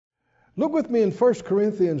Look with me in 1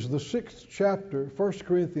 Corinthians, the 6th chapter, 1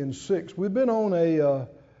 Corinthians 6. We've been on a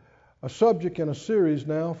subject in a series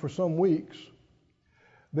now for some weeks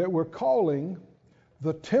that we're calling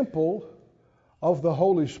the temple of the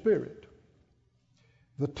Holy Spirit.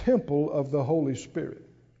 The temple of the Holy Spirit.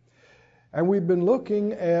 And we've been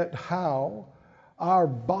looking at how our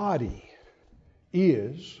body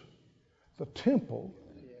is the temple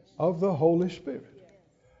of the Holy Spirit.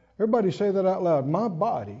 Everybody say that out loud. My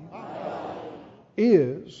body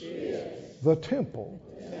is the temple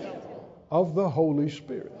of the Holy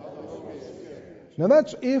Spirit. Now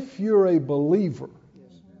that's if you're a believer.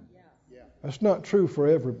 That's not true for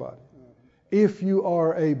everybody. If you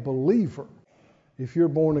are a believer, if you're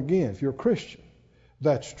born again, if you're a Christian,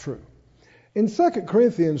 that's true. In 2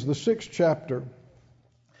 Corinthians, the 6th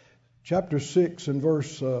chapter 6 and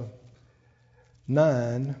verse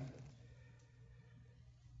 9,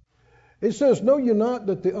 it says, "Know ye not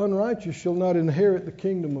that the unrighteous shall not inherit the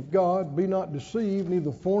kingdom of God? Be not deceived,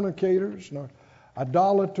 neither fornicators, nor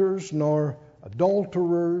idolaters, nor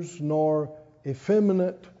adulterers, nor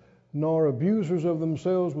effeminate, nor abusers of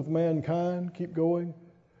themselves with mankind," keep going,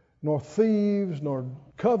 "nor thieves, nor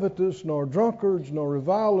covetous, nor drunkards, nor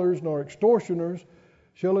revilers, nor extortioners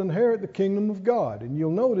shall inherit the kingdom of God." And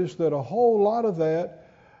you'll notice that a whole lot of that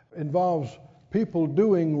involves people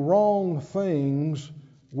doing wrong things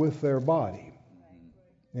with their body.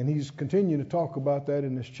 And he's continuing to talk about that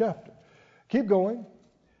in this chapter. Keep going.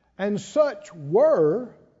 "And such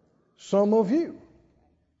were some of you.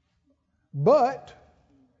 But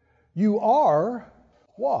you are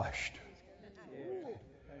washed."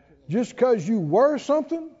 Just because you were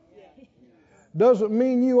something doesn't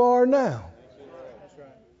mean you are now.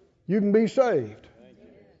 You can be saved.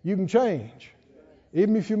 You can change.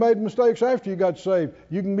 Even if you made mistakes after you got saved,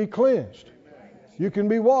 you can be cleansed. You can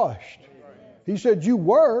be washed. He said you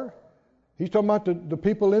were. He's talking about the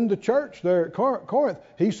people in the church there at Corinth.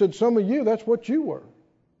 He said some of you, that's what you were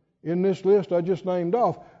in this list I just named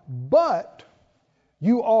off. But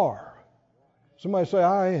you are. Somebody say,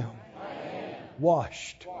 I am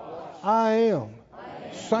washed. I am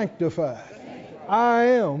sanctified. I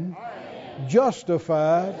am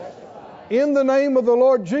justified in the name of the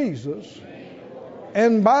Lord Jesus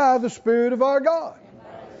and by the Spirit of our God.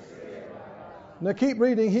 Now keep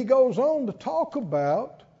reading. He goes on to talk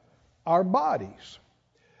about our bodies.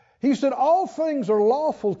 He said, "All things are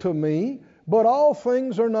lawful to me, but all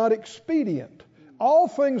things are not expedient. All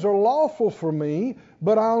things are lawful for me,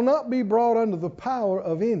 but I'll not be brought under the power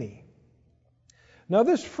of any." Now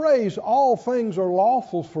this phrase, "all things are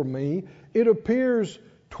lawful for me," it appears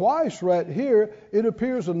twice right here. It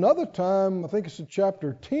appears another time, I think it's in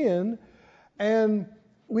chapter 10, and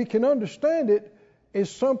we can understand it is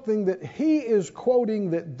something that he is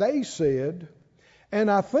quoting that they said, and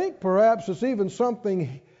I think perhaps it's even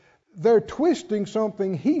something, they're twisting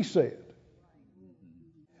something he said.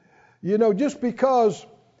 You know, just because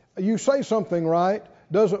you say something right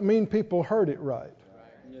doesn't mean people heard it right.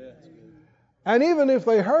 And even if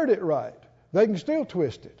they heard it right, they can still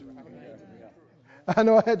twist it. I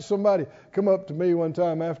know I had somebody come up to me one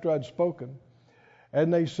time after I'd spoken,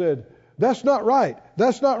 and they said, "That's not right.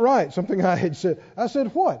 That's not right." Something I had said. I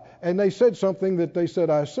said, "What?" And they said something that they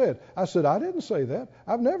said I said. I said, "I didn't say that.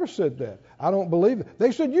 I've never said that. I don't believe it."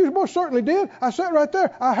 They said, "You most certainly did. I sat right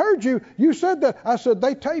there. I heard you. You said that." I said,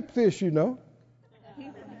 "They taped this, you know."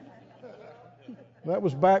 That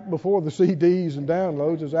was back before the CDs and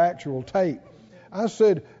downloads. It was actual tape. I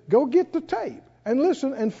said, "Go get the tape and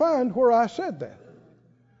listen and find where I said that."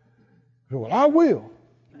 He said, "Well, I will."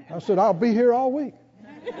 I said, "I'll be here all week."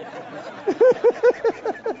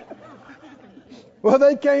 Well,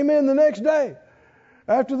 they came in the next day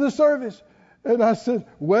after the service, and I said,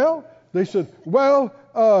 "Well," they said, "Well,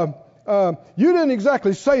 you didn't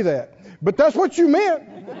exactly say that, but that's what you meant."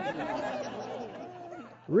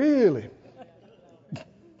 Really?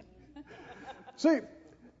 See,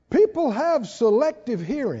 people have selective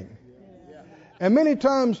hearing, and many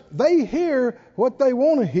times they hear what they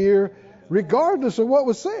want to hear regardless of what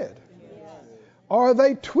was said. Or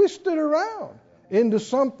they twist it around into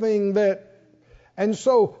something that... And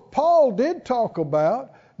so Paul did talk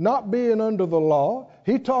about not being under the law.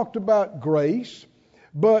 He talked about grace.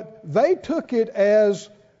 But they took it as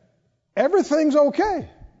everything's okay.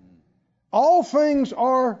 All things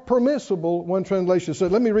are permissible, one translation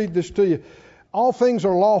said. Let me read this to you. All things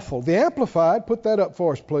are lawful. The Amplified, put that up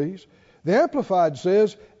for us, please. The Amplified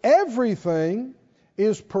says, everything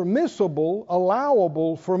is permissible,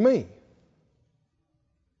 allowable for me.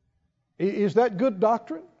 Is that good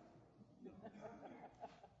doctrine?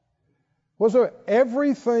 Was there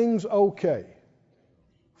everything's okay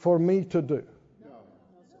for me to do?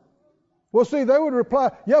 Well, see, they would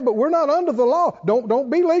reply, yeah, but we're not under the law. Don't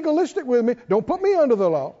be legalistic with me. Don't put me under the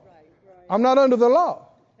law. I'm not under the law.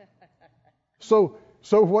 So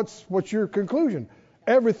what's your conclusion?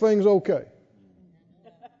 Everything's okay.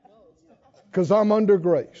 Because I'm under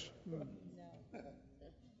grace.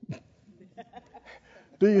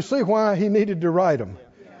 Do you see why he needed to write them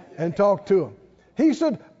and talk to them? He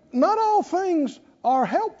said, not all things are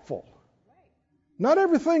helpful. Not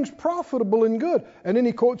everything's profitable and good. And then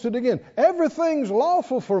he quotes it again. Everything's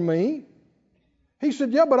lawful for me. He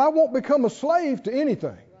said, yeah, but I won't become a slave to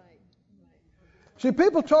anything. See,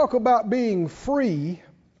 people talk about being free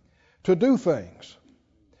to do things.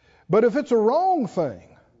 But if it's a wrong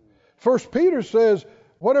thing, 1 Peter says,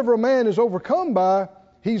 whatever a man is overcome by,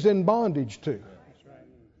 he's in bondage to.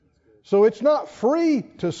 So it's not free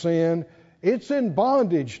to sin, it's in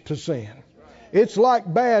bondage to sin. It's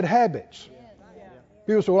like bad habits.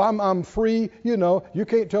 People say, well, I'm free, you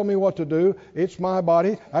can't tell me what to do. It's my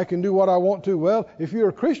body. I can do what I want to. Well, if you're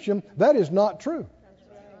a Christian, that is not true.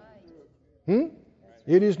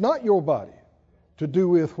 It is not your body to do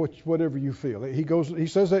with whatever you feel. He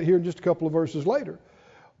says that here in just a couple of verses later.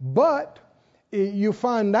 But you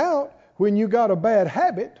find out when you got a bad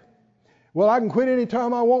habit, well, I can quit any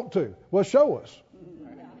time I want to. Well, show us.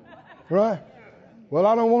 Right? Well,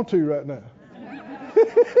 I don't want to right now.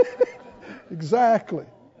 Exactly.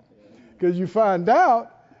 Because you find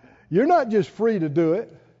out you're not just free to do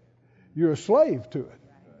it, you're a slave to it.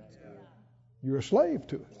 You're a slave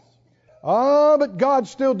to it. But God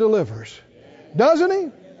still delivers. Doesn't He?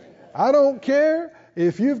 I don't care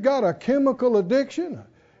if you've got a chemical addiction, a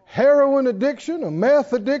heroin addiction, a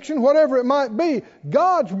meth addiction, whatever it might be,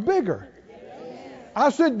 God's bigger. I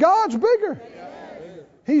said God's bigger.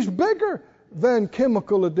 He's bigger than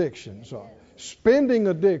chemical addictions or spending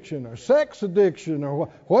addiction or sex addiction or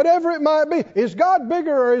whatever it might be. Is God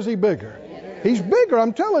bigger or is He bigger? He's bigger.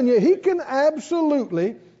 I'm telling you, He can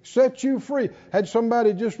absolutely set you free. Had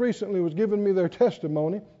somebody just recently was giving me their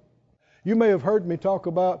testimony. You may have heard me talk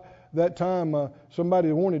about that time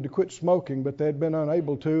somebody wanted to quit smoking, but they had been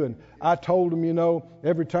unable to. And I told them,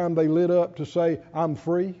 every time they lit up to say, I'm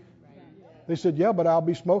free. They said, yeah, but I'll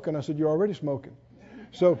be smoking. I said, you're already smoking.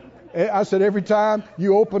 So I said, every time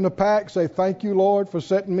you open the pack, say, thank you, Lord, for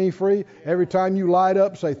setting me free. Every time you light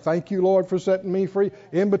up, say, thank you, Lord, for setting me free.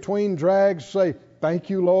 In between drags, say, thank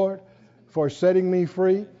you, Lord, for setting me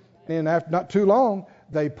free. And after not too long,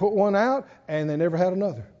 they put one out and they never had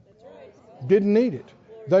another. Didn't need it.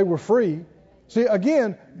 They were free. See,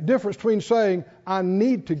 again, difference between saying, I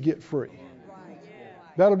need to get free.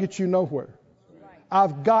 That'll get you nowhere.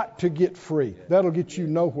 I've got to get free. That'll get you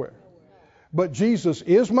nowhere. But Jesus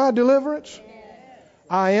is my deliverance.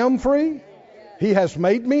 I am free. He has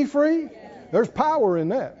made me free. There's power in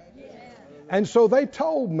that. And so they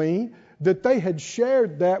told me that they had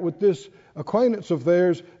shared that with this acquaintance of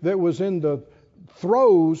theirs that was in the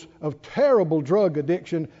throes of terrible drug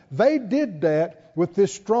addiction. They did that with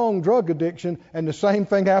this strong drug addiction, and the same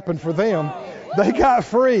thing happened for them. They got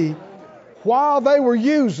free while they were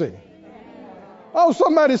using. Oh,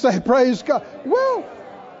 somebody say, praise God. Well,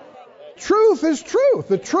 truth is truth.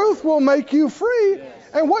 The truth will make you free.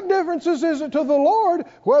 And what differences is it to the Lord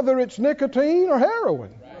whether it's nicotine or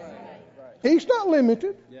heroin? He's not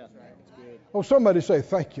limited. Oh, somebody say,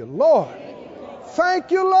 thank you, Lord.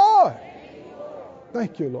 Thank you, Lord.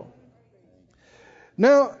 Thank you, Lord.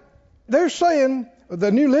 Now, they're saying,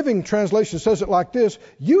 the New Living Translation says it like this: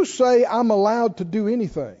 you say I'm allowed to do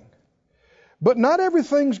anything, but not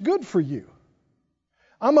everything's good for you.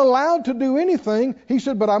 I'm allowed to do anything, he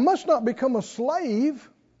said, but I must not become a slave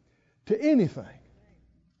to anything.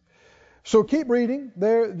 So keep reading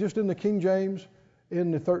there, just in the King James,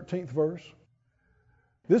 in the 13th verse.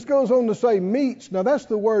 This goes on to say meats. Now that's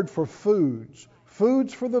the word for foods.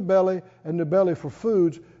 Foods for the belly and the belly for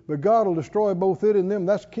foods. But God will destroy both it and them.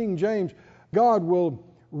 That's King James. God will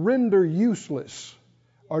render useless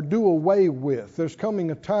or do away with. There's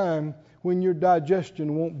coming a time when your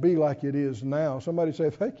digestion won't be like it is now. Somebody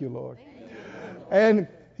say, thank you, Lord. And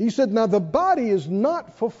he said, now the body is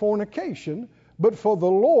not for fornication, but for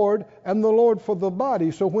the Lord, and the Lord for the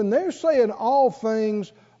body. So when they're saying all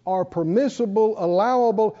things are permissible,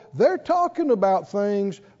 allowable, they're talking about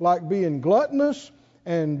things like being gluttonous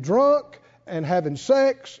and drunk and having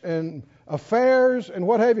sex and affairs and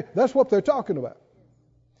what have you. That's what they're talking about.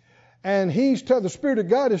 And the Spirit of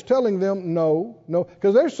God is telling them, no,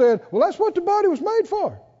 because they're saying, well, that's what the body was made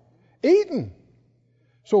for, eating.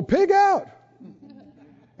 So pig out.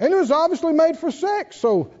 And it was obviously made for sex,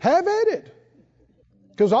 so have at it.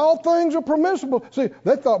 Because all things are permissible. See,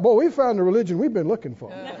 they thought, boy, we found the religion we've been looking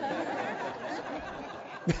for.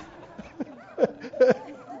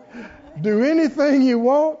 Do anything you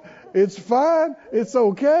want. It's fine. It's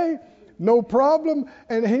okay. No problem.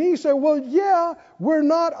 And he said, well, yeah, we're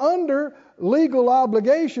not under legal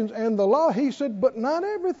obligations and the law. He said, but not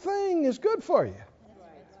everything is good for you.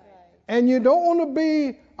 And you don't want to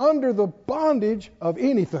be under the bondage of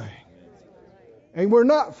anything. And we're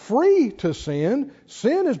not free to sin.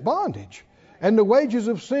 Sin is bondage. And the wages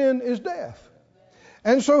of sin is death.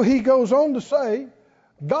 And so he goes on to say,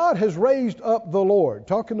 God has raised up the Lord,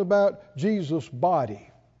 talking about Jesus' body.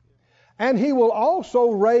 And he will also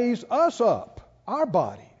raise us up, our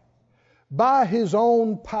body, by his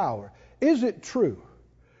own power. Is it true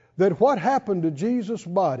that what happened to Jesus'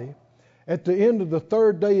 body at the end of the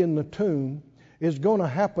third day in the tomb is going to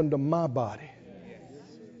happen to my body?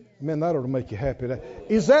 Man, that ought to make you happy.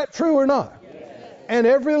 Is that true or not? And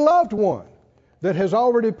every loved one that has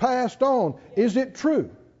already passed on, is it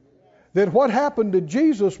true that what happened to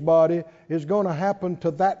Jesus' body is going to happen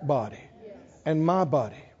to that body and my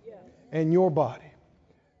body and your body?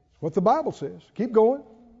 That's what the Bible says. Keep going.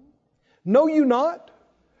 Know you not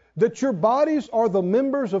that your bodies are the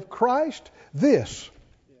members of Christ? This.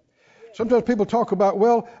 Sometimes people talk about,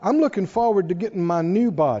 well, I'm looking forward to getting my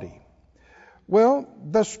new body. Well,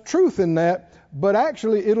 there's truth in that, but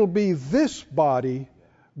actually it'll be this body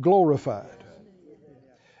glorified.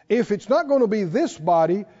 If it's not going to be this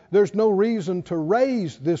body, there's no reason to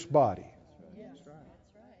raise this body.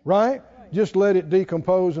 Right? Just let it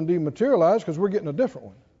decompose and dematerialize because we're getting a different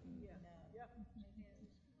one.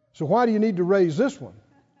 So why do you need to raise this one?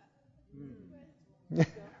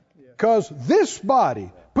 Because this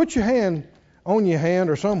body, put your hand on your hand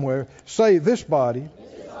or somewhere, say this body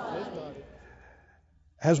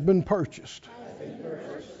has been purchased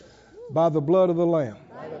by the blood of the Lamb.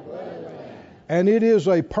 And it is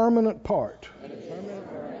a permanent part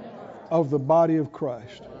of the body of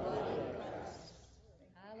Christ.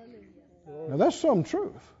 Now that's some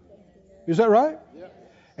truth. Is that right?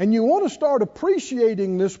 And you want to start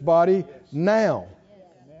appreciating this body now.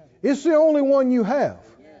 It's the only one you have.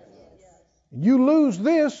 You lose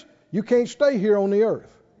this, you can't stay here on the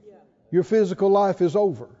earth. Your physical life is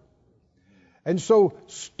over. And so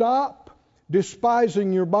stop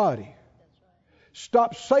despising your body.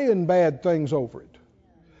 Stop saying bad things over it.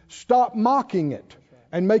 Stop mocking it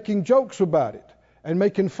and making jokes about it and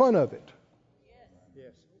making fun of it.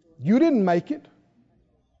 You didn't make it.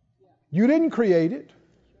 You didn't create it.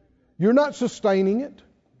 You're not sustaining it.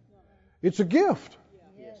 It's a gift.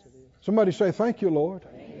 Somebody say, thank you, Lord,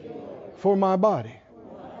 for my body.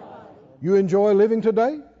 You enjoy living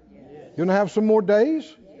today? You're going to have some more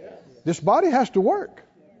days? This body has to work,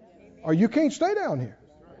 or you can't stay down here.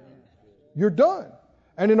 You're done.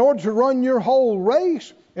 And in order to run your whole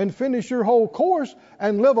race and finish your whole course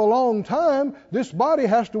and live a long time, this body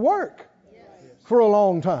has to work for a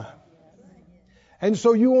long time. And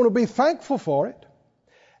so you want to be thankful for it,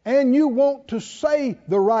 and you want to say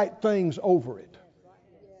the right things over it.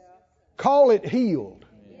 Call it healed.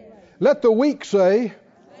 Let the weak say,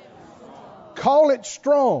 call it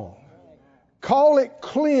strong. Call it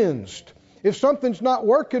cleansed. If something's not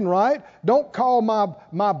working right, don't call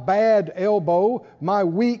my bad elbow, my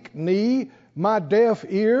weak knee, my deaf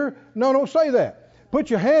ear. No, don't say that.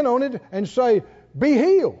 Put your hand on it and say, be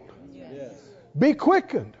healed. Yes. Be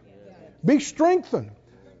quickened. Yes. Be strengthened.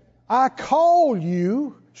 I call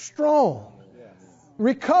you strong. Yes.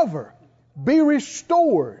 Recover. Be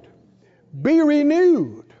restored. Be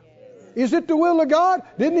renewed. Is it the will of God?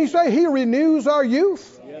 Didn't he say he renews our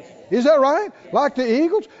youth? Yes. Is that right? Like the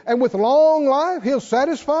eagles. And with long life, he'll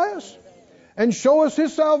satisfy us and show us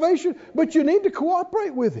his salvation. But you need to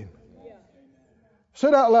cooperate with him.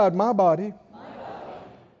 Say out loud, my body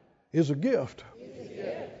is a gift.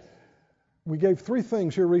 We gave 3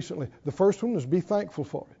 things here recently. The first one was be thankful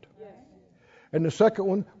for it. And the second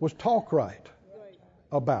one was talk right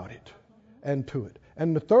about it and to it.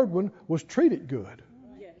 And the third one was treat it good.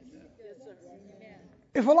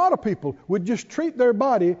 If a lot of people would just treat their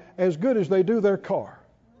body as good as they do their car,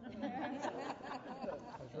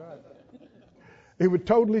 it would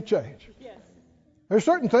totally change. There's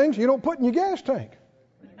certain things you don't put in your gas tank.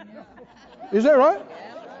 Is that right?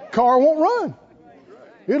 Car won't run.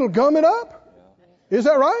 It'll gum it up. Is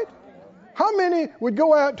that right? How many would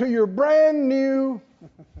go out to your brand new,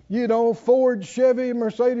 Ford, Chevy,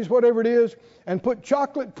 Mercedes, whatever it is, and put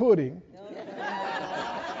chocolate pudding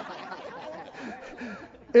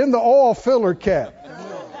in the oil filler cap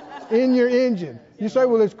in your engine? You say,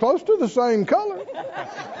 well, it's close to the same color.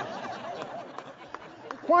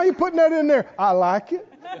 Why are you putting that in there? I like it.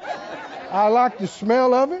 I like the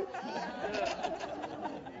smell of it.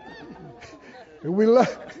 We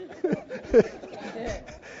love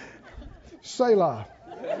Selah.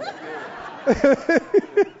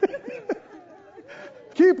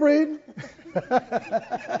 Keep reading.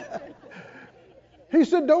 He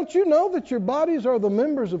said, don't you know that your bodies are the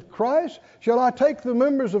members of Christ? Shall I take the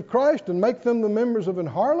members of Christ and make them the members of an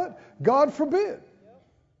harlot? God forbid.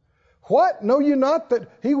 What? Know you not that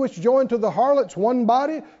he which joined to the harlot's one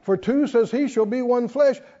body? For two, says he, shall be one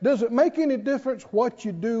flesh. Does it make any difference what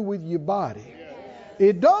you do with your body?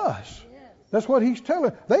 It does. That's what he's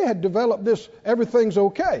telling. They had developed this, everything's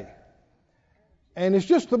okay. And it's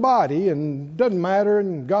just the body, and doesn't matter,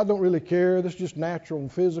 and God don't really care. This is just natural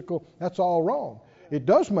and physical. That's all wrong. It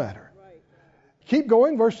does matter. Keep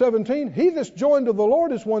going, verse 17. He that's joined to the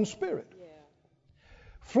Lord is one spirit.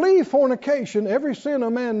 Flee fornication. Every sin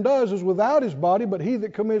a man does is without his body, but he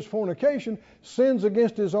that commits fornication sins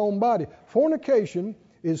against his own body. Fornication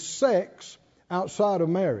is sex outside of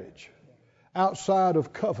marriage, outside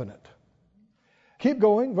of covenant. Keep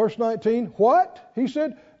going, verse 19. What? He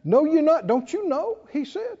said, know you not, don't you know? He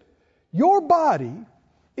said, your body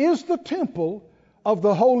is the temple of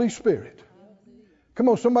the Holy Spirit. Come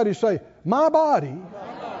on, somebody say, my body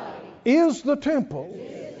is the temple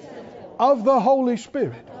of the Holy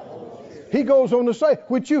Spirit. He goes on to say,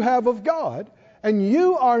 which you have of God, and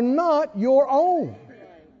you are not your own.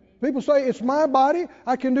 People say, it's my body,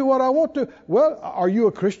 I can do what I want to. Well, are you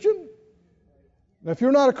a Christian? Now, if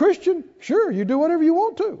you're not a Christian, sure, you do whatever you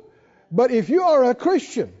want to. But if you are a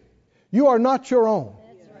Christian, you are not your own.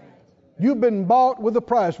 You've been bought with a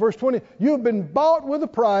price. Verse 20, you've been bought with a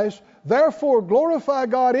price, therefore glorify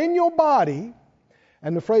God in your body.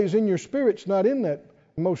 And the phrase in your spirit's not in that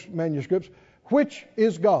in most manuscripts, which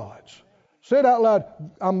is God's. Say it out loud,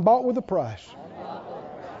 I'm bought with a price.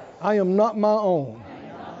 I am not my own.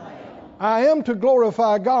 I am to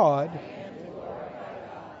glorify God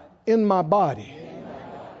in my body.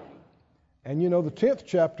 And you know, the 10th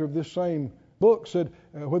chapter of this same book said,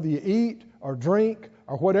 whether you eat or drink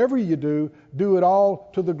or whatever you do it all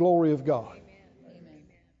to the glory of God. Amen.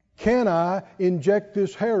 Can I inject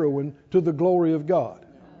this heroin to the glory of God?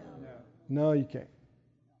 No, you can't.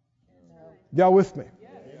 Y'all with me?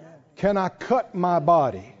 Can I cut my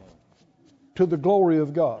body to the glory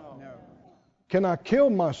of God? Can I kill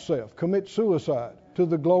myself, commit suicide to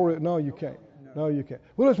the glory? No, you can't. No, you can't.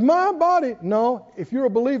 Well, it's my body. No, if you're a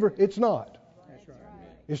believer, it's not.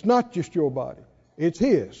 It's not just your body. It's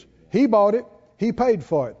His. He bought it. He paid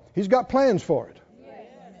for it. He's got plans for it.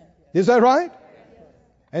 Is that right?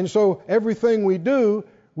 And so everything we do,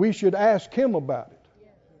 we should ask Him about it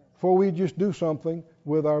before we just do something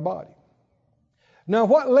with our body. Now,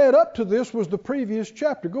 what led up to this was the previous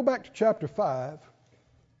chapter. Go back to chapter 5.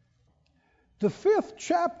 The 5th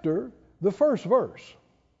chapter, the first verse.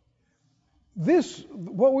 This,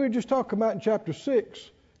 what we were just talking about in chapter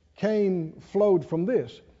 6, flowed from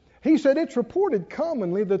this. He said, it's reported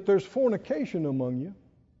commonly that there's fornication among you.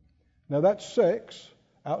 Now that's sex,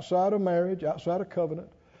 outside of marriage, outside of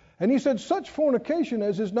covenant. And he said, such fornication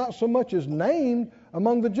as is not so much as named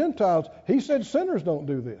among the Gentiles. He said, sinners don't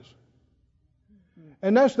do this.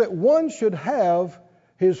 And that's that one should have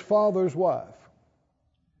his father's wife.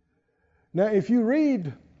 Now, if you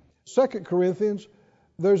read 2 Corinthians,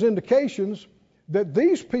 there's indications that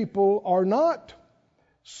these people are not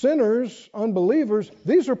sinners, unbelievers.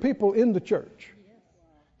 These are people in the church.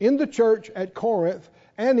 In the church at Corinth.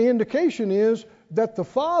 And the indication is that the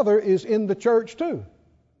Father is in the church too.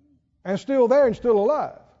 And still there and still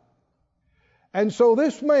alive. And so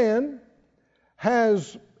this man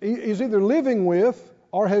is either living with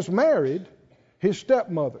or has married his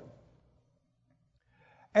stepmother.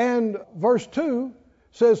 And verse 2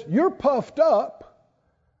 says, you're puffed up.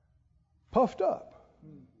 Puffed up.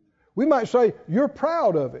 We might say, you're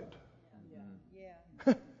proud of it.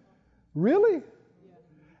 Yeah. Really? Yeah.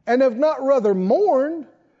 And have not rather mourned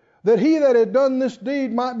that he that had done this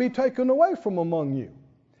deed might be taken away from among you.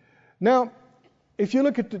 Now, if you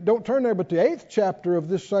look at don't turn there, but the 8th chapter of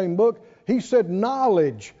this same book, he said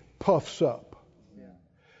knowledge puffs up. Yeah.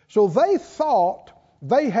 So they thought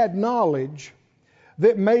they had knowledge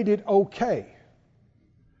that made it okay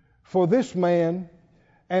for this man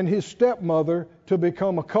and his stepmother to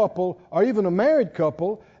become a couple or even a married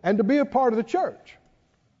couple and to be a part of the church.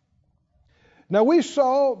 Now we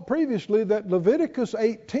saw previously that Leviticus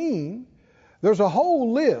 18, there's a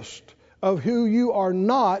whole list of who you are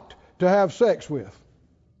not to have sex with.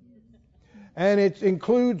 And it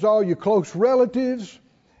includes all your close relatives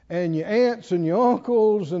and your aunts and your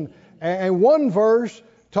uncles. And one verse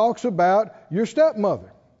talks about your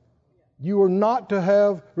stepmother. You are not to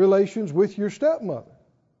have relations with your stepmother.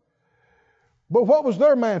 But what was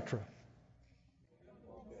their mantra?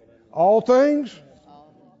 All things?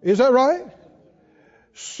 Is that right?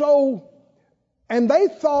 So, and they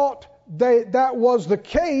thought that was the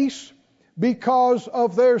case because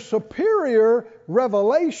of their superior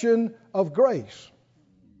revelation of grace.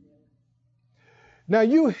 Now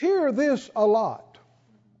you hear this a lot.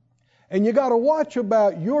 And you got to watch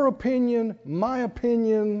about your opinion, my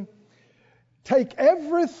opinion. Take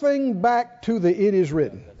everything back to the it is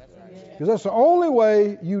written. Because that's the only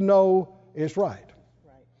way you know it's right.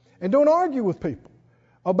 And don't argue with people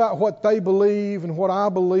about what they believe and what I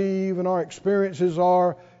believe and our experiences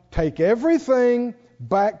are. Take everything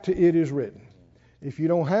back to it is written. If you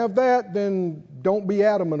don't have that, then don't be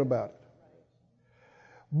adamant about it.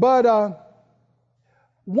 But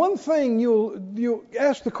one thing you'll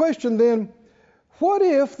ask the question then, what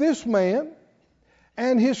if this man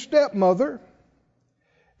and his stepmother,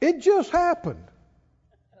 it just happened?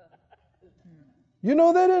 You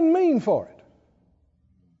know, they didn't mean for it.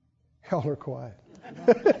 Y'all are quiet.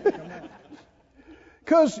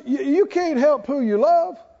 Because you can't help who you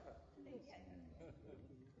love.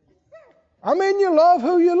 I mean, you love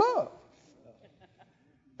who you love.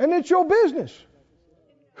 And it's your business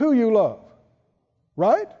who you love.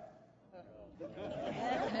 Right?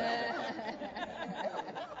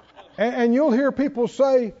 And you'll hear people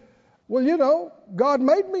say, well, you know, God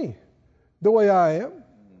made me the way I am.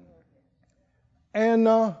 And,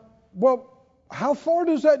 well, how far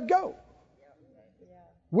does that go?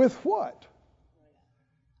 With what?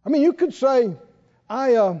 I mean, you could say,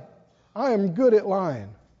 I am good at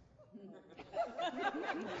lying.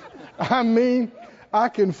 I mean, I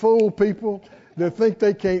can fool people that think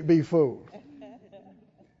they can't be fooled.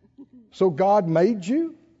 So God made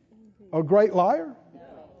you a great liar?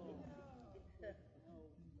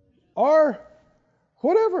 Or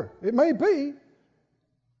whatever it may be.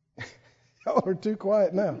 Y'all are too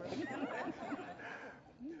quiet now.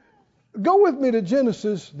 Go with me to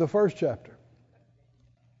Genesis, the first chapter.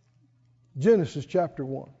 Genesis chapter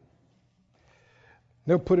 1.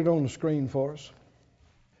 They'll put it on the screen for us.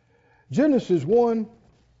 Genesis 1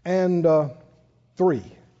 and 3.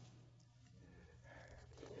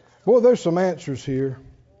 Boy, there's some answers here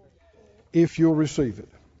if you'll receive it.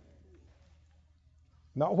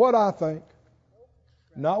 Not what I think,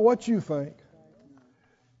 not what you think.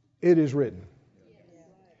 It is written.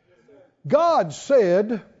 God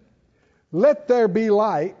said, let there be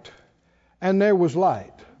light, and there was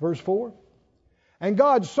light. Verse 4. And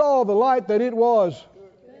God saw the light that it was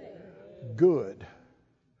good.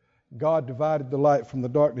 God divided the light from the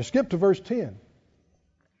darkness. Skip to verse 10.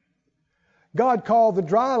 God called the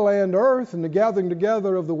dry land earth, and the gathering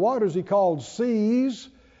together of the waters he called seas.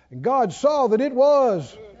 And God saw that it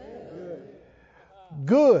was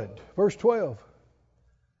good. Verse 12.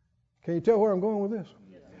 Can you tell where I'm going with this?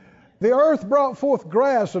 The earth brought forth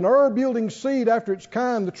grass, an herb yielding seed after its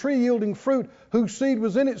kind, the tree yielding fruit, whose seed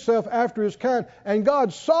was in itself after his kind. And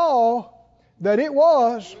God saw that it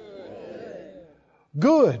was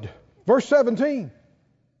good. Verse 17.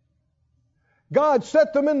 God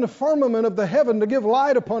set them in the firmament of the heaven to give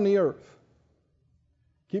light upon the earth.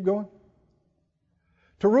 Keep going.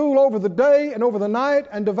 To rule over the day and over the night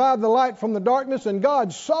and divide the light from the darkness. And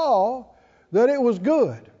God saw that it was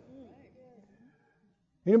good.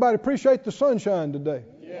 Anybody appreciate the sunshine today?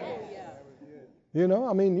 Yes. You know,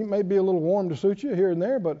 I mean, it may be a little warm to suit you here and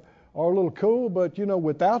there, but or a little cool, but you know,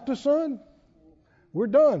 without the sun, we're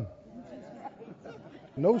done.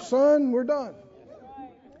 No sun, we're done.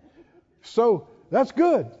 So that's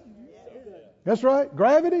good. That's right.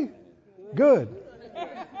 Gravity, good.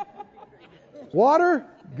 Water,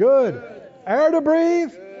 good. Air to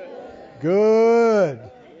breathe, good.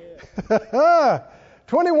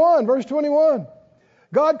 21, verse 21.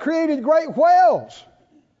 God created great whales,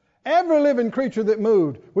 every living creature that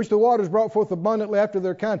moved, which the waters brought forth abundantly after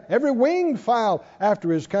their kind, every winged fowl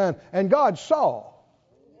after his kind. And God saw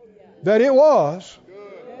that it was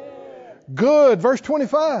good. Verse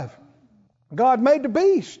 25. God made the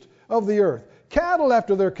beast of the earth, cattle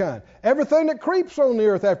after their kind, everything that creeps on the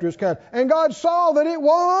earth after his kind. And God saw that it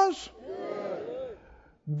was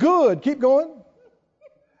good. Keep going.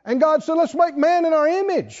 And God said, let's make man in our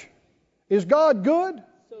image. Is God good?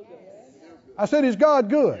 I said, is God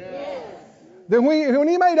good? Yes. Then when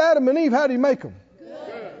he made Adam and Eve, how did he make them?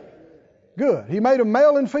 Good. He made them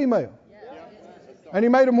male and female. And he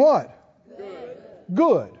made them what?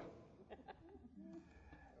 Good.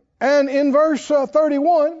 And in verse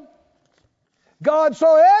 31, God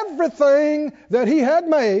saw everything that he had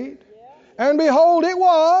made, and behold, it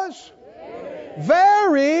was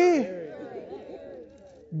very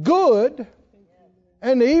good,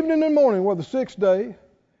 and the evening and morning were the sixth day,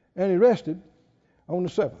 and he rested on the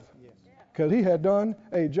seventh, because he had done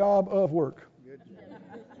a job of work.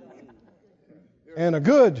 And a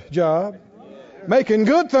good job, making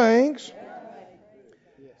good things.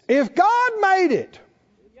 If God made it,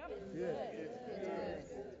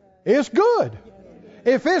 it's good.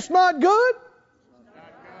 If it's not good,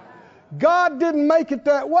 God didn't make it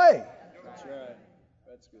that way. That's right.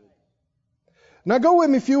 That's good. Now go with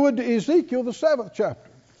me, if you would, to Ezekiel, the 7th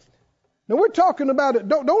chapter. Now we're talking about it.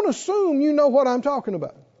 Don't assume you know what I'm talking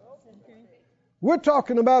about. We're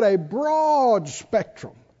talking about a broad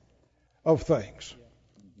spectrum of things.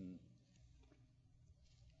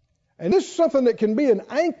 And this is something that can be an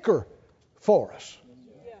anchor for us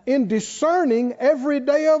in discerning every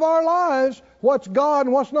day of our lives what's God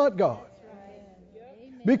and what's not God.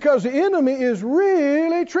 Because the enemy is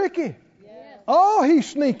really tricky. Oh, he's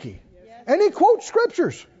sneaky. And he quotes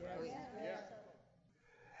scriptures.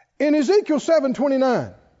 In Ezekiel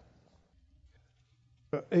 7:29,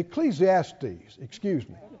 Ecclesiastes, excuse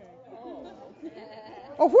me.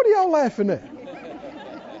 Oh, what are y'all laughing at?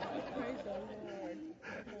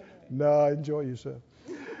 No, enjoy yourself.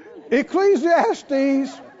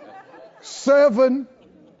 Ecclesiastes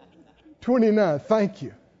 7:29. Thank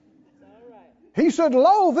you. He said,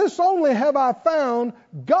 "Lo, this only have I found,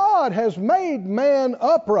 God has made man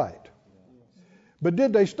upright." But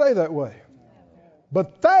did they stay that way?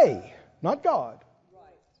 But they, not God,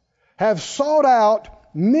 have sought out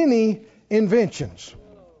many inventions.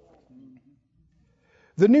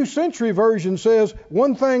 The New Century Version says,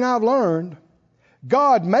 "One thing I've learned,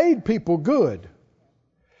 God made people good,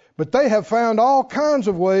 but they have found all kinds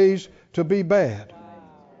of ways to be bad."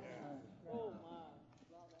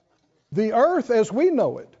 The earth as we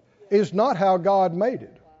know it is not how God made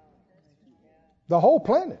it. The whole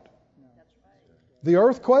planet. The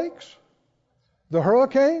earthquakes, the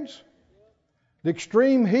hurricanes, the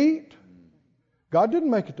extreme heat, God didn't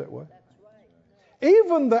make it that way.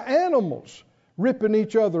 Even the animals ripping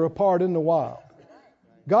each other apart in the wild,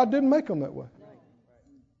 God didn't make them that way.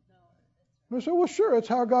 They say, "Well, sure, it's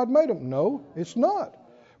how God made them." No, it's not.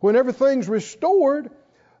 When everything's restored,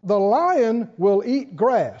 the lion will eat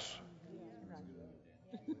grass.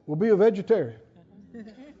 Will be a vegetarian.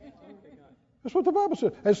 That's what the Bible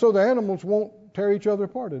says. And so the animals won't tear each other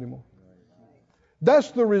apart anymore.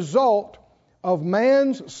 That's the result of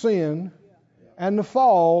man's sin and the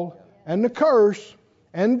fall and the curse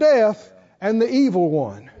and death and the evil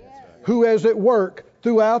one who is at work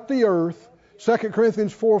throughout the earth. 2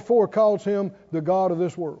 Corinthians 4:4 calls him the God of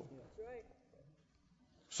this world.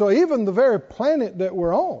 So even the very planet that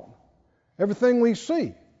we're on, everything we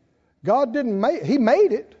see, God didn't make, He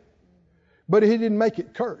made it, but He didn't make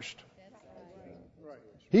it cursed.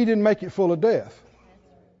 He didn't make it full of death.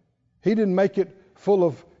 He didn't make it full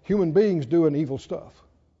of human beings doing evil stuff.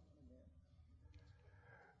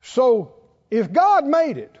 So if God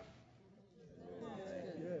made it,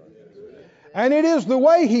 and it is the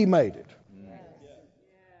way He made it,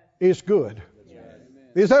 it's good.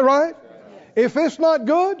 Is that right? If it's not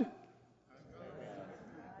good,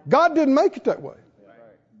 God didn't make it that way.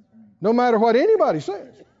 No matter what anybody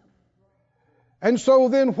says. And so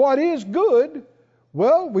then what is good?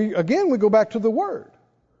 Well, we go back to the Word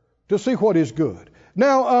to see what is good.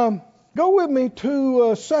 Now, go with me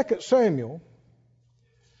to 2 Samuel,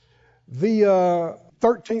 the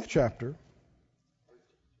 13th chapter.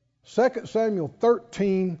 2 Samuel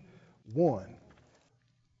 13:1.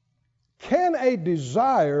 Can a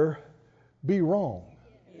desire be wrong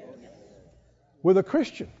with a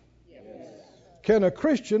Christian? Can a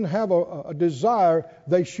Christian have a desire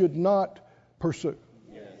they should not pursue?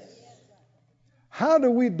 How do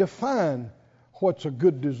we define what's a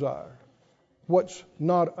good desire? What's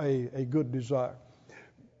not a good desire?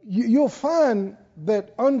 You'll find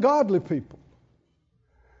that ungodly people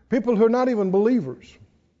who are not even believers,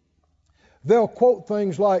 they'll quote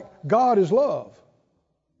things like, "God is love.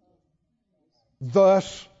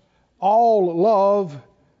 Thus, all love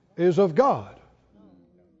is of God."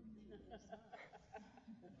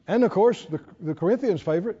 And of course, the Corinthians'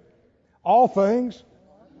 favorite, all things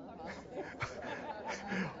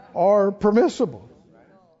are permissible,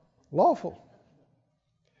 lawful.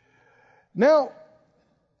 Now,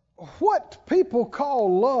 what people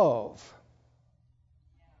call love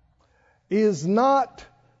is not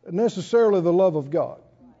necessarily the love of God,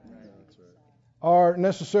 or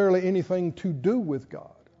necessarily anything to do with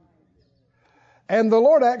God. And the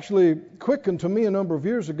Lord actually quickened to me a number of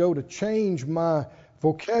years ago to change my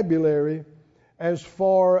vocabulary as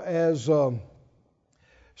far as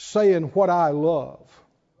saying what I love.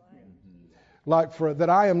 Like that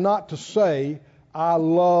I am not to say, I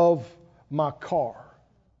love my car.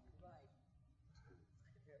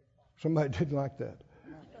 Somebody didn't like that.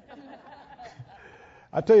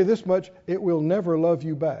 I tell you this much, it will never love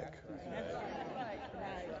you back.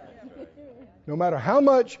 No matter how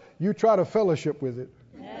much you try to fellowship with it.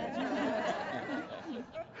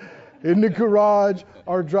 In the garage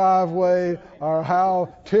or driveway, or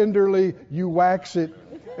how tenderly you wax it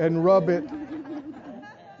and rub it.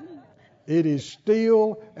 It is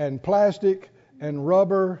steel and plastic and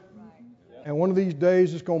rubber, and one of these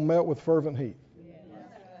days it's going to melt with fervent heat.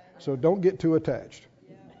 So don't get too attached.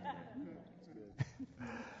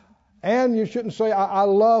 And you shouldn't say, I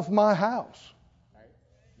love my house.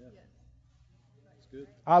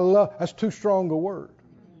 That's too strong a word.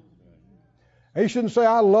 And you shouldn't say,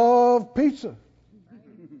 I love pizza.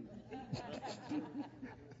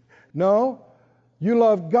 No, you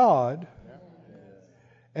love God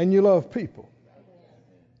and you love people.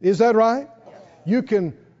 Is that right? You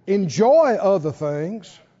can enjoy other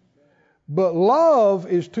things, but love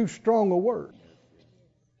is too strong a word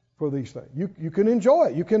for these things. You can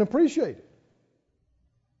enjoy it. You can appreciate it.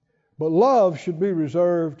 But love should be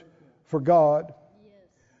reserved for God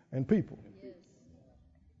and people.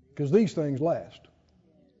 Because these things last.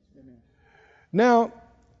 Now,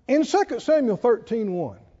 in 2 Samuel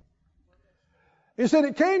 13:1, it said,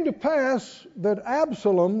 it came to pass that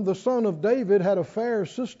Absalom, the son of David, had a fair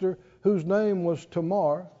sister whose name was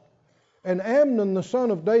Tamar. And Amnon, the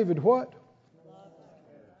son of David, what?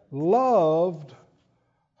 Loved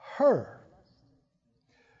her.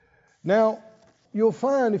 Now, you'll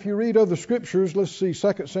find if you read other scriptures, let's see,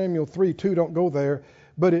 2 Samuel 3:2, don't go there,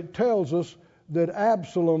 but it tells us that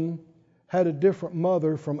Absalom had a different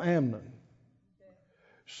mother from Amnon.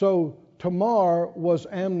 So Tamar was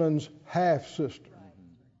Amnon's half-sister.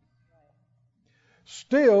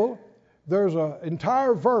 Still, there's an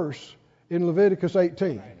entire verse in Leviticus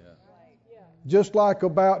 18. Just like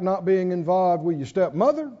about not being involved with your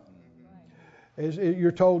stepmother,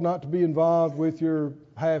 you're told not to be involved with your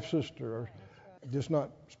half-sister, or just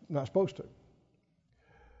not supposed to.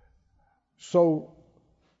 So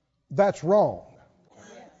that's wrong.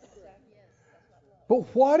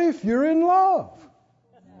 But what if you're in love?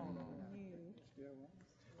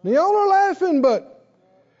 Now, y'all are laughing, but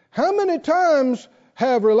how many times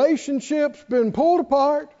have relationships been pulled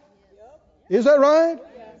apart? Is that right?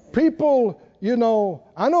 People, I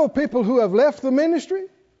know of people who have left the ministry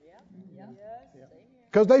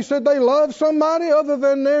because they said they love somebody other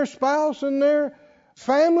than their spouse and their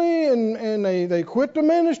family, and they quit the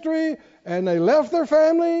ministry and they left their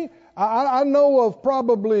family. I know of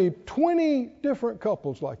probably 20 different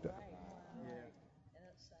couples like that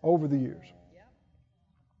over the years.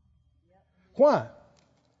 Why?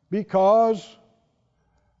 Because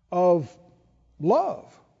of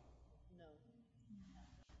love.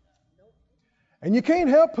 And you can't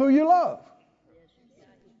help who you love.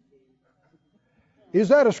 Is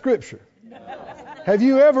that a scripture? Have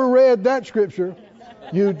you ever read that scripture?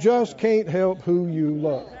 You just can't help who you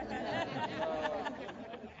love.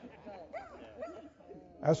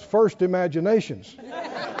 That's first imaginations.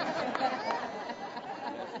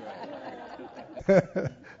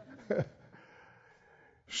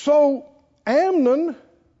 So Amnon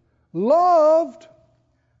loved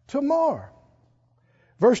Tamar.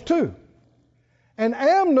 Verse 2. And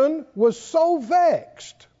Amnon was so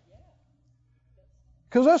vexed.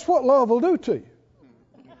 Because that's what love will do to you.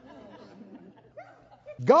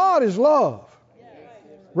 God is love.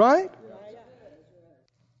 Right?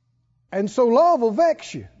 And so love will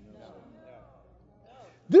vex you.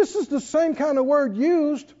 This is the same kind of word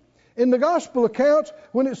used in the gospel accounts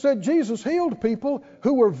when it said Jesus healed people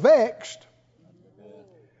who were vexed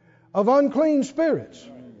of unclean spirits.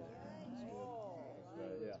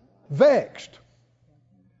 Vexed.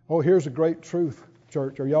 Oh, here's a great truth,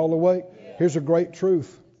 church. Are y'all awake? Here's a great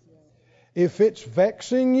truth. If it's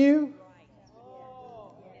vexing you,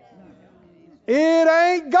 it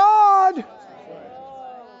ain't God.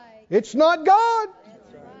 It's not God.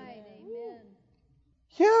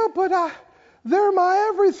 Yeah, but they're my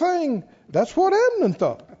everything. That's what Amnon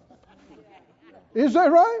thought. Is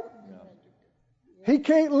that right? He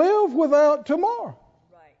can't live without Tamar.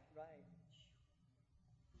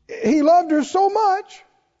 He loved her so much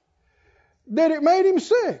that it made him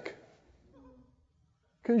sick.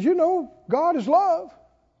 Because God is love.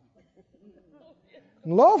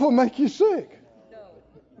 And love will make you sick.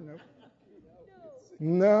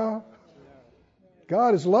 No.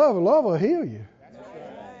 God is love, and love will heal you.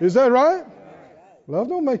 Is that right? Love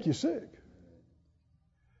don't make you sick.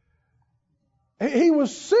 He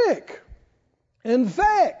was sick and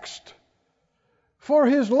vexed for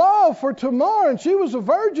his love for Tamar, and she was a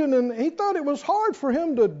virgin, and he thought it was hard for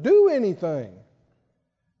him to do anything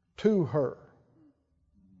to her.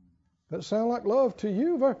 That sound like love to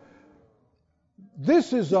you?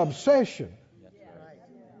 This is obsession.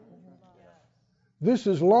 This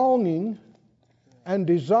is longing and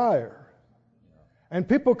desire. And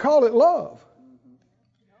people call it love.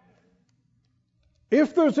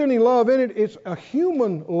 If there's any love in it, it's a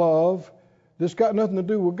human love that's got nothing to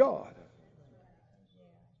do with God.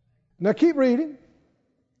 Now keep reading.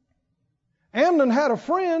 Amnon had a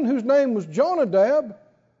friend whose name was Jonadab.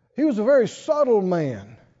 He was a very subtle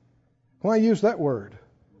man. Why use that word?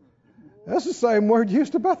 That's the same word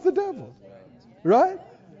used about the devil. Right?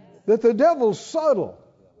 That the devil's subtle.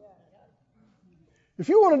 If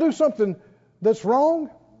you want to do something that's wrong,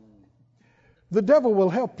 the devil will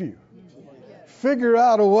help you figure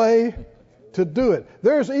out a way to do it.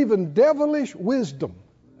 There's even devilish wisdom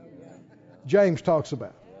James talks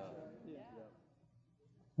about.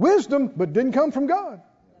 Wisdom, but didn't come from God.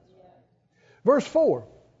 Verse 4,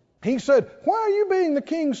 he said, why are you being the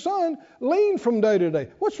king's son lean from day to day?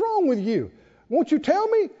 What's wrong with you? Won't you tell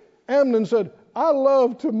me? Amnon said, I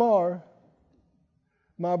love Tamar,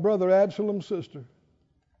 my brother Absalom's sister.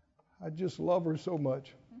 I just love her so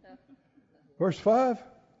much. Verse 5,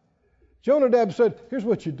 Jonadab said, here's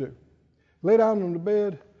what you do. Lay down on the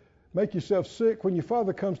bed, make yourself sick. When your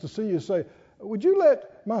father comes to see you, say, would you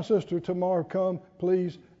let my sister Tamar come,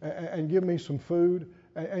 please, and give me some food,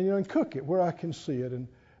 and cook it where I can see it,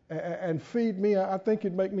 and feed me. I think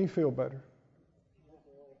it'd make me feel better.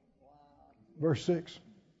 Verse 6.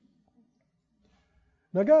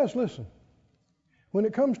 Now, guys, listen. When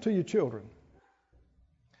it comes to your children,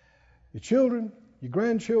 your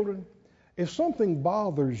grandchildren, if something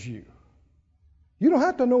bothers you, you don't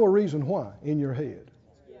have to know a reason why in your head.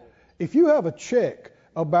 If you have a check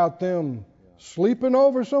about them sleeping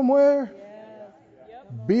over somewhere,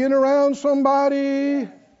 being around somebody,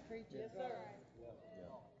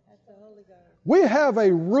 we have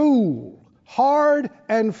a rule, hard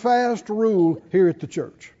and fast rule here at the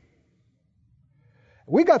church.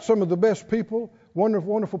 We got some of the best people,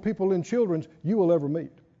 wonderful people in children's you will ever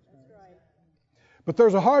meet. But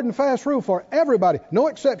there's a hard and fast rule for everybody, no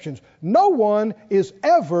exceptions. No one is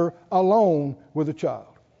ever alone with a child.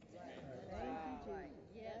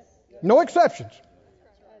 No exceptions.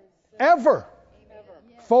 Ever.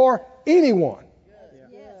 For anyone.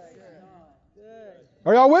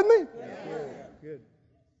 Are y'all with me?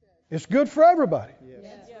 It's good for everybody.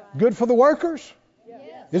 Good for the workers.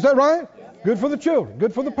 Is that right? Good for the children.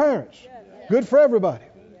 Good for the parents. Good for everybody.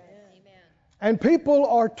 And people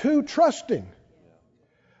are too trusting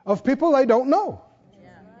of people they don't know.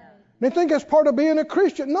 They think that's part of being a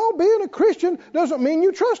Christian. No, being a Christian doesn't mean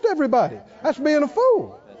you trust everybody. That's being a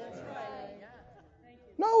fool.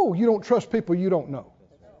 No, you don't trust people you don't know.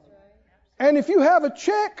 And if you have a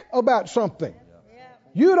check about something,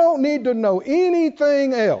 you don't need to know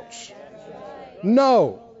anything else.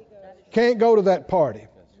 No, can't go to that party.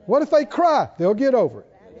 What if they cry? They'll get over it.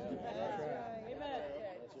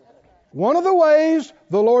 One of the ways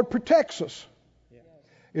the Lord protects us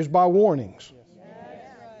is by warnings.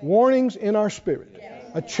 Warnings in our spirit.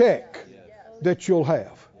 A check that you'll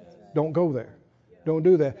have. Don't go there. Don't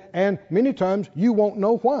do that. And many times you won't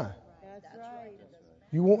know why.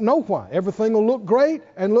 You won't know why. Everything will look great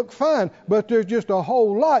and look fine, but there's just a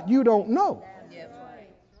whole lot you don't know.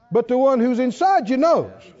 But the one who's inside you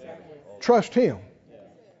knows. Trust Him.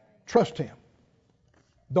 Trust Him.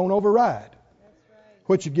 Don't override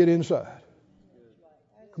what you get inside.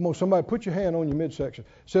 Come on, somebody put your hand on your midsection.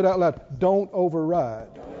 Say it out loud. Don't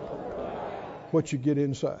override what you get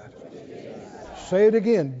inside. Say it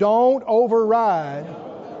again. Don't override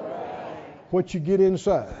what you get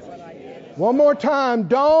inside. One more time.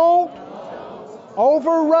 Don't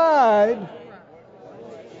override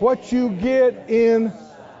what you get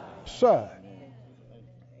inside.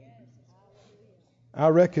 I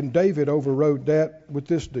reckon David overrode that with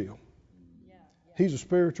this deal. He's a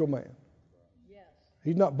spiritual man.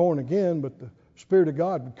 He's not born again, but the Spirit of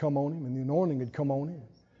God would come on him and the anointing would come on him.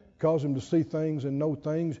 Cause him to see things and know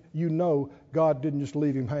things. You know God didn't just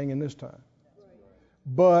leave him hanging this time.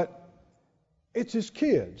 But it's his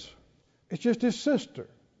kids. It's just his sister.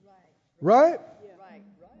 Right?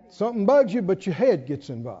 Something bugs you, but your head gets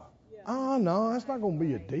involved. Oh, no, that's not going to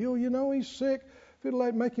be a deal. You know, he's sick. If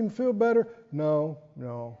it'll make him feel better. No.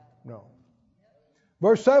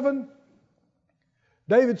 Verse 7.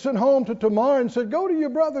 David sent home to Tamar and said, go to your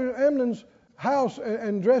brother Amnon's house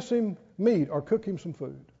and dress him meat or cook him some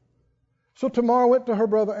food. So Tamar went to her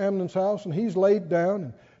brother Amnon's house, and he's laid down,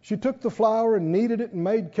 and she took the flour and kneaded it and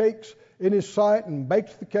made cakes in his sight and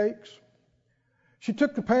baked the cakes. She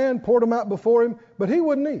took the pan, poured them out before him, but he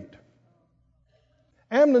wouldn't eat.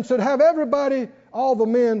 Amnon said, have everybody, all the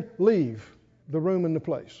men, leave the room and the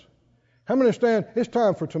place. How many understand it's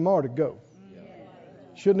time for Tamar to go?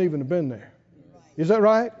 Shouldn't even have been there. Is that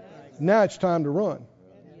right? Now it's time to run.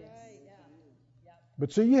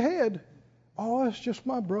 But see, you had, oh, it's just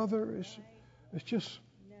my brother. It's just.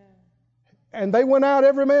 And they went out,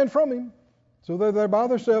 every man from him. So they're there by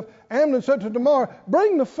themselves. Amnon said to Tamar,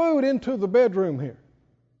 bring the food into the bedroom here.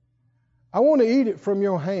 I want to eat it from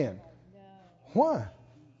your hand. Why?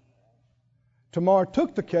 Tamar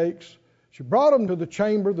took the cakes. She brought them to the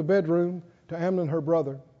chamber, the bedroom, to Amnon, her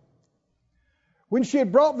brother. When she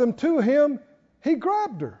had brought them to him, he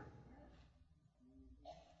grabbed her.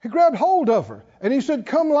 He grabbed hold of her. And he said,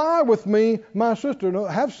 come lie with me, my sister. No,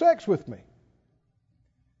 have sex with me.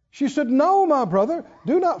 She said, no, my brother,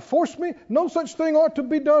 do not force me. No such thing ought to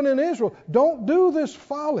be done in Israel. Don't do this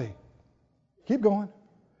folly. Keep going.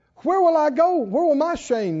 Where will I go? Where will my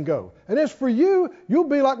shame go? And as for you, you'll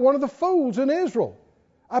be like one of the fools in Israel.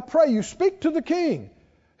 I pray you, speak to the king.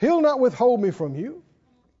 He'll not withhold me from you.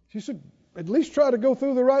 She said, at least try to go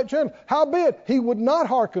through the right channel. Howbeit, he would not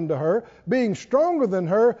hearken to her. Being stronger than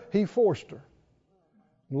her, he forced her.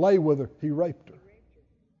 Lay with her, he raped her.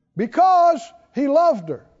 Because he loved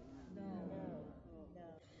her.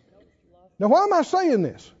 Now, why am I saying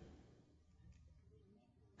this?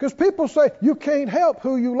 Because people say you can't help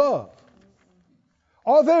who you love.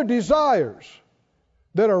 Are there desires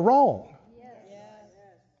that are wrong?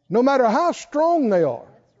 No matter how strong they are,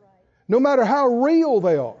 no matter how real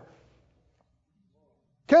they are.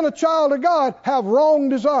 Can a child of God have wrong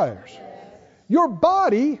desires? Your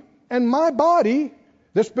body and my body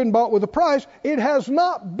that's been bought with a price, it has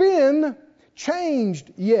not been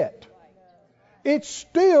changed yet. It's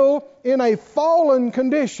still in a fallen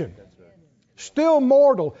condition. Still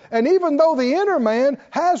mortal. And even though the inner man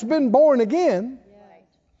has been born again,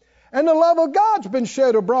 and the love of God's been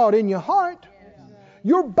shed abroad in your heart,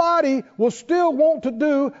 your body will still want to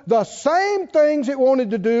do the same things it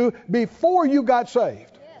wanted to do before you got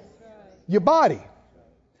saved. Your body.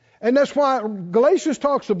 And that's why Galatians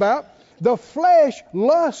talks about the flesh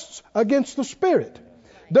lusts against the spirit.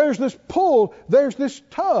 There's this pull, there's this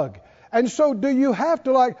tug. And so do you have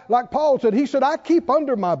to, like Paul said, he said, I keep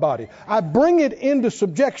under my body. I bring it into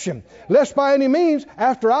subjection. Lest by any means,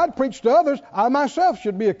 after I'd preached to others, I myself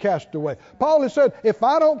should be a castaway. Paul has said, if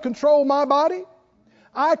I don't control my body,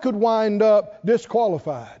 I could wind up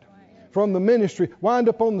disqualified from the ministry, wind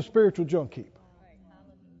up on the spiritual junk heap.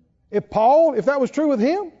 If that was true with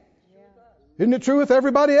him, isn't it true with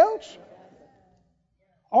everybody else?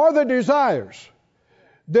 Are there desires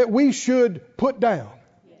that we should put down?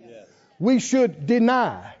 We should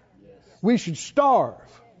deny. We should starve.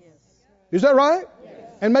 Is that right?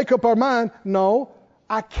 And make up our mind, no,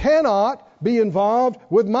 I cannot be involved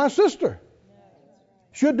with my sister.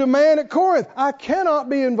 Should the man at Corinth, I cannot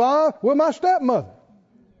be involved with my stepmother.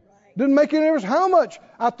 Didn't make any difference how much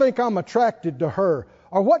I think I'm attracted to her,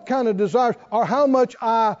 or what kind of desires, or how much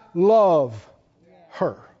I love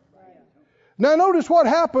her. Now notice what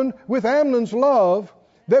happened with Amnon's love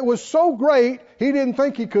that was so great he didn't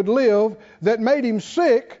think he could live, that made him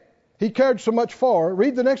sick, he cared so much for her.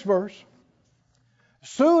 Read the next verse.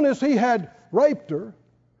 Soon as he had raped her,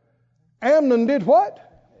 Amnon did what?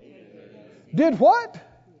 Did what?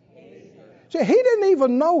 See, he didn't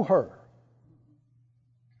even know her.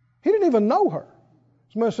 He didn't even know her.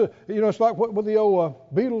 Somebody said, it's like what the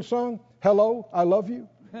old Beatles song, Hello, I love you.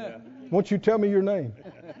 Won't you tell me your name?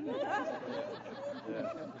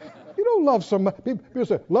 You don't love somebody. People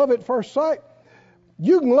say, love at first sight.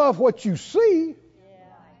 You can love what you see.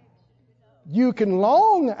 You can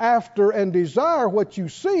long after and desire what you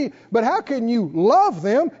see, but how can you love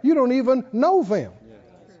them? You don't even know them.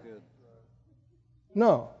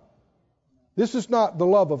 No. This is not the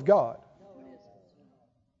love of God.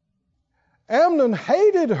 Amnon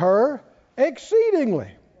hated her exceedingly,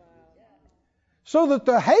 so that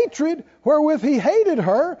the hatred wherewith he hated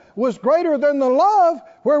her was greater than the love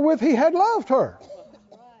wherewith he had loved her.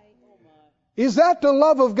 Is that the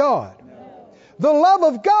love of God? The love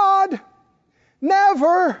of God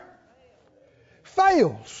never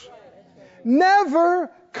fails,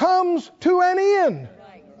 never comes to an end.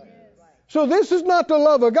 So this is not the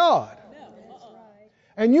love of God.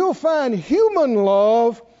 And you'll find human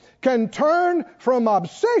love can turn from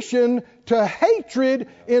obsession to hatred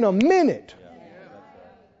in a minute.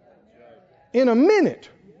 In a minute.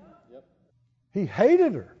 He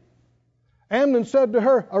hated her. Amnon said to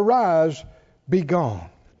her, arise, be gone.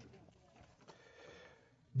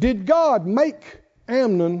 Did God make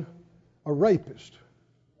Amnon a rapist?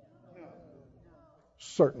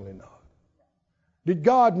 Certainly not. Did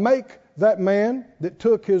God make that man that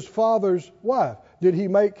took his father's wife? Did he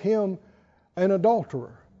make him an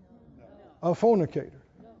adulterer? A fornicator?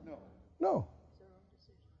 No.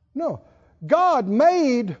 No. God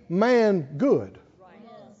made man good.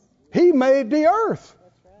 He made the earth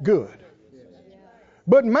good.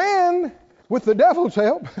 But man, with the devil's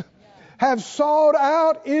help, have sought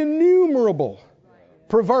out innumerable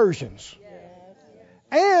perversions.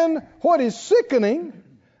 And what is sickening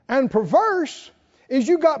and perverse is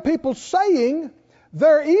you got people saying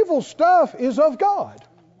their evil stuff is of God.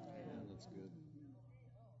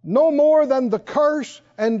 No more than the curse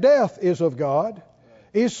and death is of God,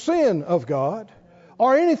 is sin of God,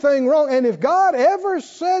 or anything wrong. And if God ever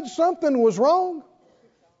said something was wrong,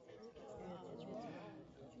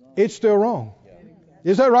 it's still wrong.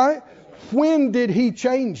 Is that right? When did He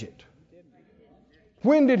change it?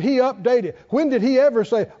 When did He update it? When did He ever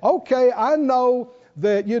say, okay, I know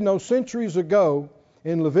that, centuries ago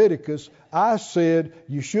in Leviticus, I said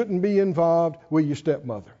you shouldn't be involved with your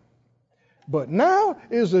stepmother. But now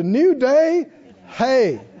is a new day.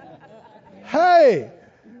 Hey,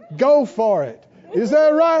 go for it. Is that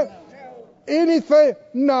right? Anything?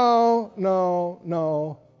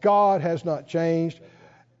 No. God has not changed.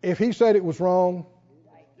 If He said it was wrong,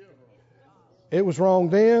 it was wrong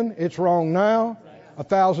then, it's wrong now.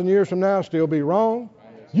 1,000 years from now, it'll still be wrong.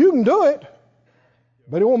 You can do it,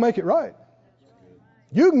 but it won't make it right.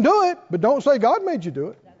 You can do it, but don't say God made you do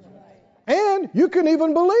it. And you can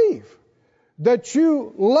even believe that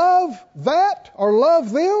you love that or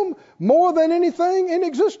love them more than anything in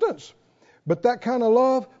existence. But that kind of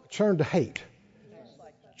love turned to hate.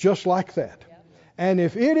 Just like that. And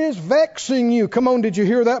if it is vexing you, come on, did you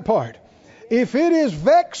hear that part? If it is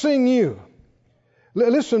vexing you,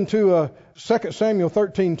 listen to 2 Samuel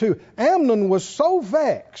 13:2. Amnon was so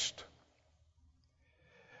vexed,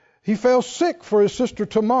 he fell sick for his sister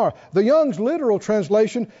Tamar. The Young's literal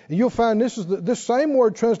translation, and you'll find this same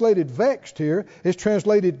word translated vexed here is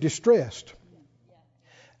translated distressed.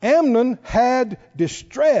 Amnon had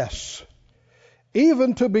distress,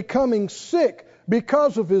 even to becoming sick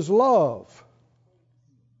because of his love.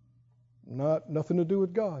 Nothing to do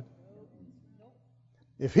with God.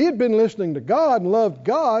 If he had been listening to God and loved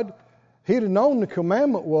God, he'd have known the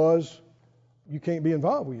commandment was you can't be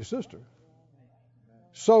involved with your sister.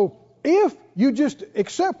 So if you just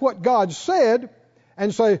accept what God said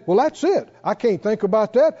and say, well, that's it. I can't think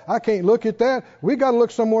about that. I can't look at that. We got to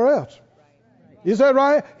look somewhere else. Is that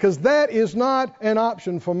right? Because that is not an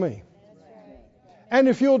option for me. And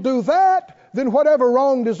if you'll do that, then whatever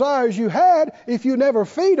wrong desires you had, if you never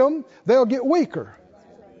feed them, they'll get weaker.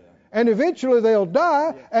 And eventually they'll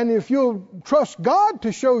die. And if you'll trust God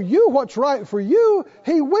to show you what's right for you,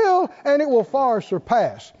 He will, and it will far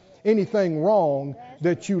surpass anything wrong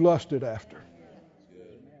that you lusted after.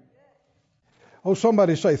 Oh,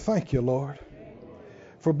 somebody say, thank you, Lord,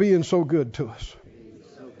 for being so good to us.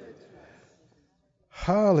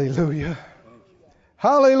 Hallelujah.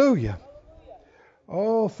 Hallelujah.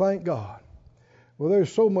 Oh, thank God. Well,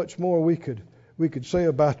 there's so much more we could say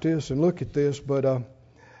about this and look at this, but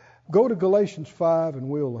go to Galatians 5 and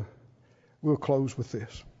we'll close with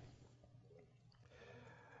this.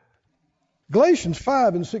 Galatians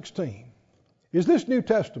 5 and 16. Is this New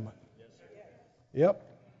Testament? Yep.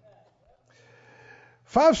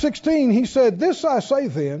 5:16, he said, this I say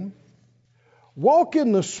then, walk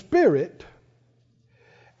in the Spirit,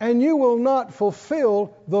 and you will not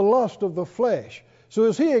fulfill the lust of the flesh. So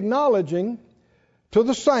is he acknowledging to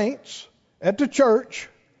the saints at the church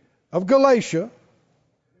of Galatia,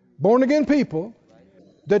 born again people,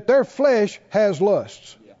 that their flesh has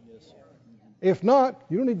lusts? If not,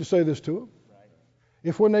 you don't need to say this to them.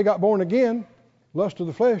 If when they got born again, lust of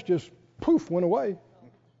the flesh just poof went away.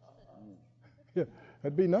 Yeah,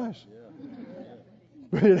 that'd be nice.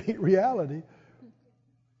 But it ain't reality.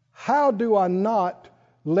 How do I not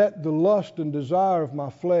let the lust and desire of my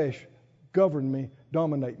flesh govern me,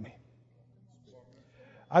 dominate me?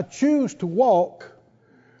 I choose to walk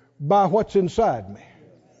by what's inside me.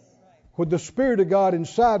 With the Spirit of God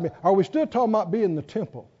inside me. Are we still talking about being the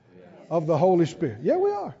temple of the Holy Spirit? Yeah, we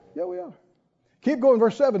are. Yeah, we are. Keep going,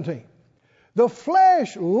 verse 17. The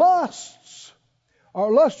flesh lusts,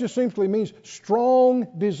 or lust just simply means strong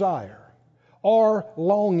desire or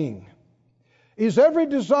longing. Is every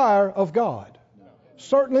desire of God?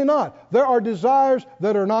 Certainly not. There are desires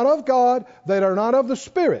that are not of God, that are not of the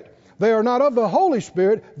Spirit. They are not of the Holy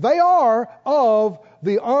Spirit. They are of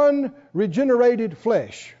the unregenerated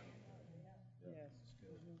flesh.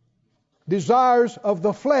 Desires of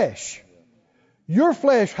the flesh. Your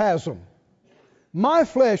flesh has them. My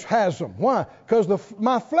flesh has them. Why? Because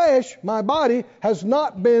my flesh, my body, has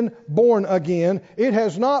not been born again. It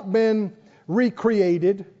has not been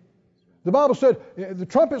recreated. The Bible said the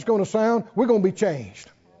trumpet's going to sound. We're going to be changed.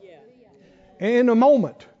 In a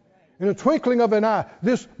moment, in a twinkling of an eye,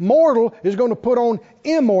 this mortal is going to put on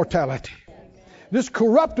immortality. This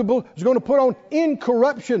corruptible is going to put on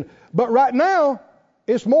incorruption. But right now,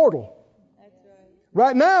 it's mortal.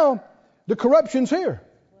 Right now, the corruption's here.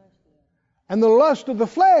 And the lust of the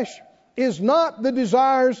flesh is not the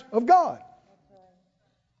desires of God.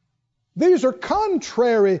 These are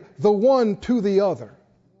contrary the one to the other.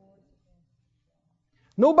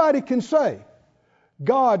 Nobody can say,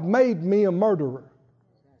 God made me a murderer.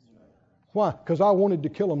 Why? Because I wanted to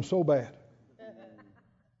kill him so bad.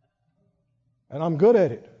 And I'm good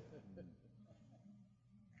at it.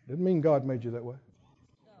 Didn't mean God made you that way.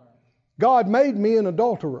 God made me an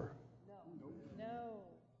adulterer.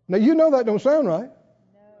 Now you know that don't sound right.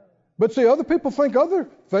 But see, other people think other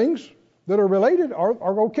things that are related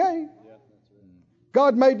are okay.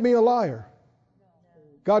 God made me a liar.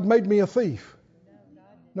 God made me a thief.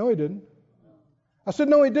 No, he didn't. I said,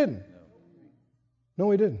 no, he didn't.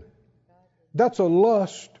 No, he didn't. That's a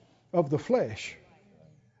lust of the flesh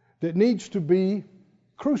that needs to be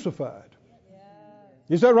crucified.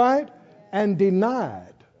 Is that right? And denied.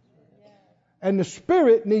 And the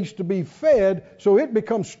spirit needs to be fed so it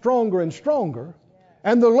becomes stronger and stronger.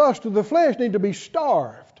 And the lust of the flesh need to be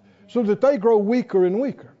starved so that they grow weaker and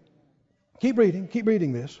weaker. Keep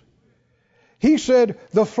reading this. He said,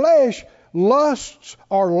 the flesh lusts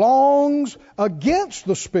or longs against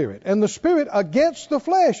the spirit, and the spirit against the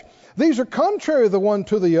flesh. These are contrary the one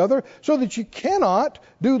to the other, so that you cannot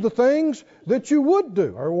do the things that you would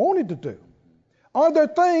do or wanted to do. Are there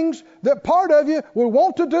things that part of you will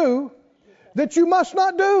want to do that you must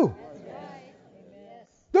not do?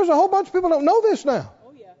 There's a whole bunch of people that don't know this now.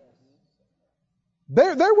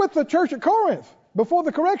 They're with the church at Corinth before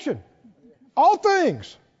the correction. All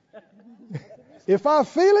things. If I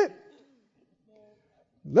feel it,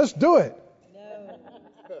 let's do it.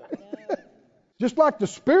 Just like the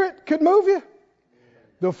spirit can move you,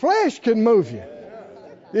 the flesh can move you.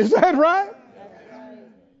 Is that right?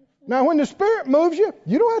 Now, when the spirit moves you,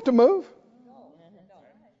 you don't have to move.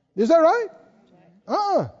 Is that right?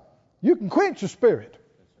 You can quench the spirit.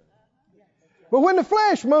 But when the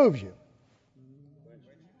flesh moves you,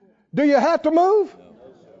 do you have to move?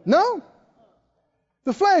 No.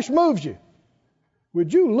 The flesh moves you.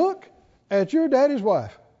 Would you look at your daddy's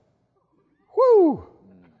wife? Whoo!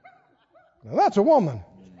 Now that's a woman.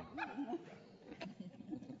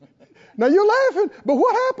 Now you're laughing, but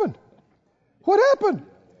what happened? What happened?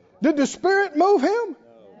 Did the spirit move him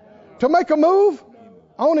to make a move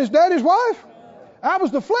on his daddy's wife? That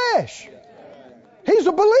was the flesh. He's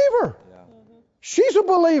a believer. She's a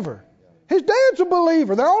believer. His dad's a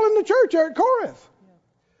believer. They're all in the church there at Corinth.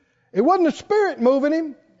 It wasn't the spirit moving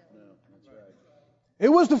him. It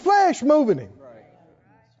was the flesh moving him.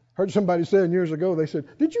 Heard somebody saying years ago, they said,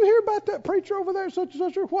 did you hear about that preacher over there, such and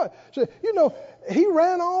such or what? Said, he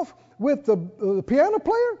ran off with the piano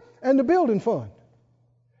player and the building fund.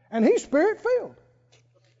 And he's spirit filled.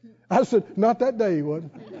 I said, not that day he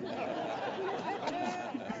wasn't.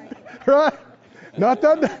 Right? Not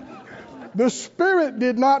that day. The spirit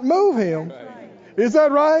did not move him. Is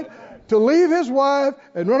that right? To leave his wife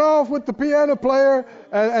and run off with the piano player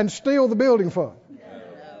and steal the building fund.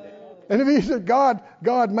 And if he said,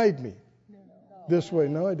 God made me this way.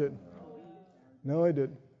 No, he didn't. No, he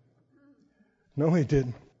didn't. No, he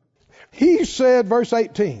didn't. He said, verse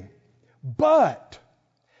 18, but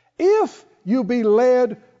if you be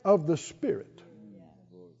led of the Spirit,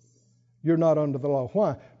 you're not under the law.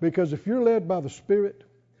 Why? Because if you're led by the Spirit,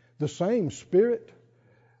 the same Spirit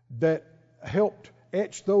that helped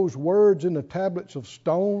etch those words in the tablets of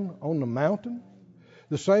stone on the mountain,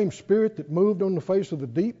 the same Spirit that moved on the face of the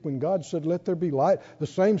deep when God said, let there be light, the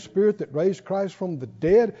same Spirit that raised Christ from the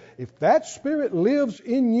dead, if that Spirit lives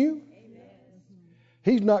in you,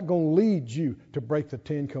 He's not going to lead you to break the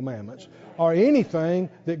Ten Commandments or anything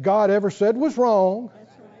that God ever said was wrong.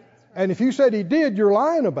 And if you said He did, you're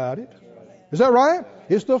lying about it. Is that right?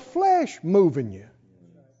 It's the flesh moving you,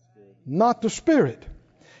 not the Spirit.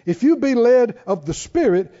 If you be led of the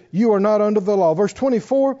Spirit, you are not under the law. Verse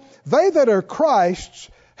 24, they that are Christ's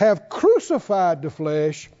have crucified the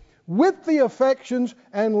flesh with the affections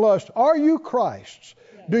and lust. Are you Christ's?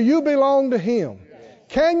 Do you belong to Him?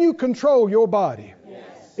 Can you control your body?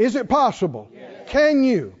 Is it possible? Can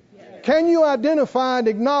you? Can you identify and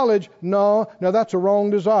acknowledge, no, that's a wrong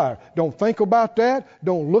desire. Don't think about that.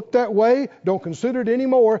 Don't look that way. Don't consider it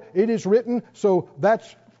anymore. It is written, so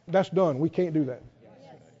that's That's done. We can't do that.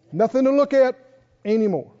 Nothing to look at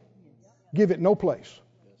anymore. Give it no place.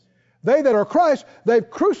 They that are Christ, they've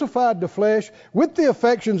crucified the flesh with the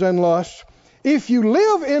affections and lusts. If you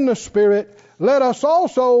live in the Spirit, let us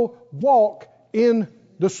also walk in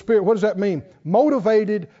the Spirit. What does that mean?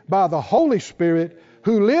 Motivated by the Holy Spirit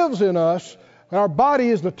who lives in us. Our body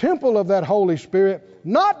is the temple of that Holy Spirit,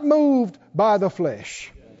 not moved by the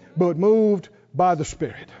flesh, but moved by the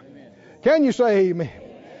Spirit. Can you say amen?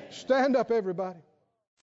 Stand up, everybody.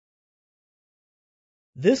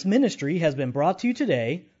 This ministry has been brought to you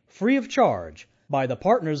today free of charge by the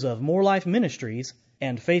partners of More Life Ministries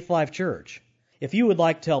and Faith Life Church. If you would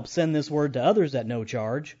like to help send this word to others at no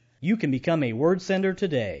charge, you can become a word sender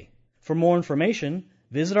today. For more information,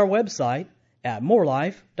 visit our website at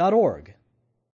morelife.org.